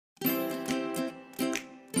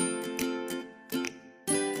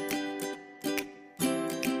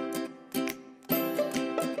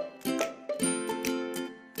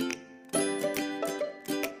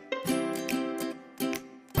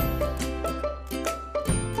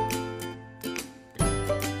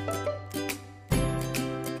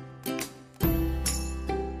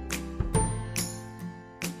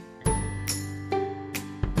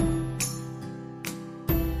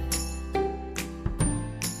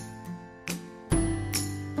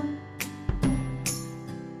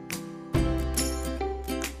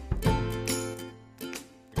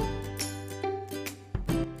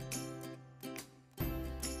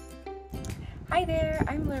Hi there,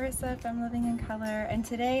 I'm Larissa from Living in Color, and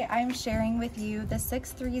today I'm sharing with you the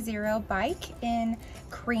 630 bike in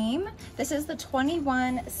cream. This is the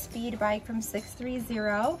 21 speed bike from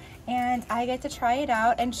 630, and I get to try it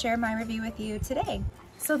out and share my review with you today.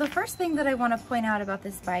 So the first thing that I want to point out about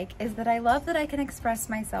this bike is that I love that I can express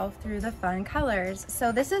myself through the fun colors.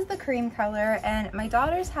 So this is the cream color, and my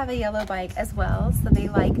daughters have a yellow bike as well, so they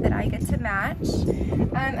like that I get to match.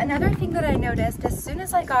 Another thing that I noticed as soon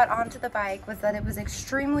as I got onto the bike was that it was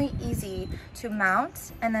extremely easy to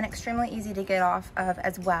mount and then extremely easy to get off of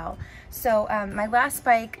as well. So my last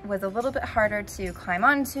bike was a little bit harder to climb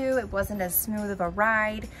onto. It wasn't as smooth of a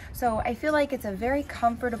ride. So I feel like it's a very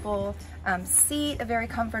comfortable seat, a very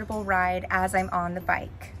comfortable ride as I'm on the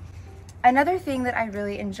bike. Another thing that I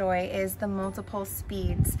really enjoy is the multiple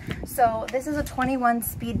speeds. So this is a 21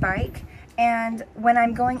 speed bike, and when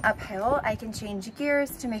I'm going uphill, I can change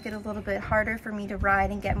gears to make it a little bit harder for me to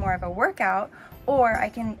ride and get more of a workout, or I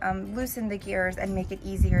can loosen the gears and make it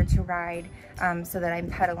easier to ride so that I'm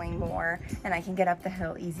pedaling more and I can get up the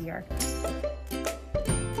hill easier.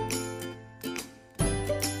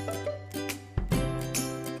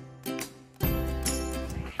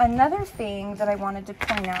 Another thing that I wanted to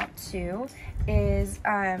point out too is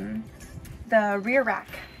the rear rack.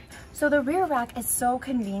 So the rear rack is so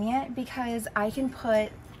convenient because I can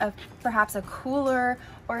put perhaps a cooler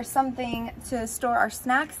or something to store our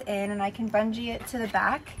snacks in, and I can bungee it to the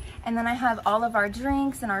back, and then I have all of our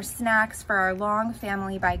drinks and our snacks for our long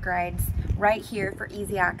family bike rides right here for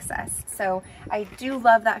easy access. So I do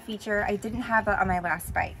love that feature. I didn't have that on my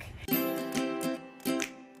last bike.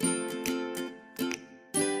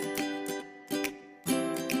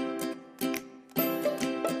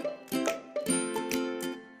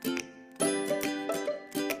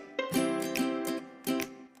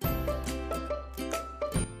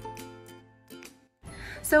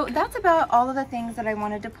 So that's about all of the things that I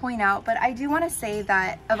wanted to point out, but I do want to say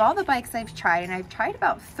that of all the bikes I've tried, and I've tried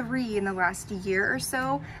about 3 in the last year or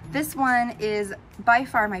so, this one is by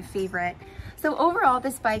far my favorite. So overall,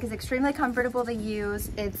 this bike is extremely comfortable to use.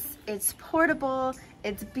 It's portable,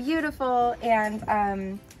 it's beautiful,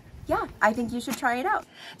 and yeah, I think you should try it out.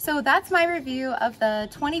 So that's my review of the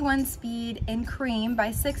 21 speed in cream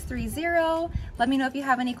by 630. Let me know if you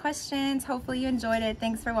have any questions. Hopefully you enjoyed it.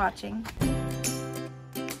 Thanks for watching.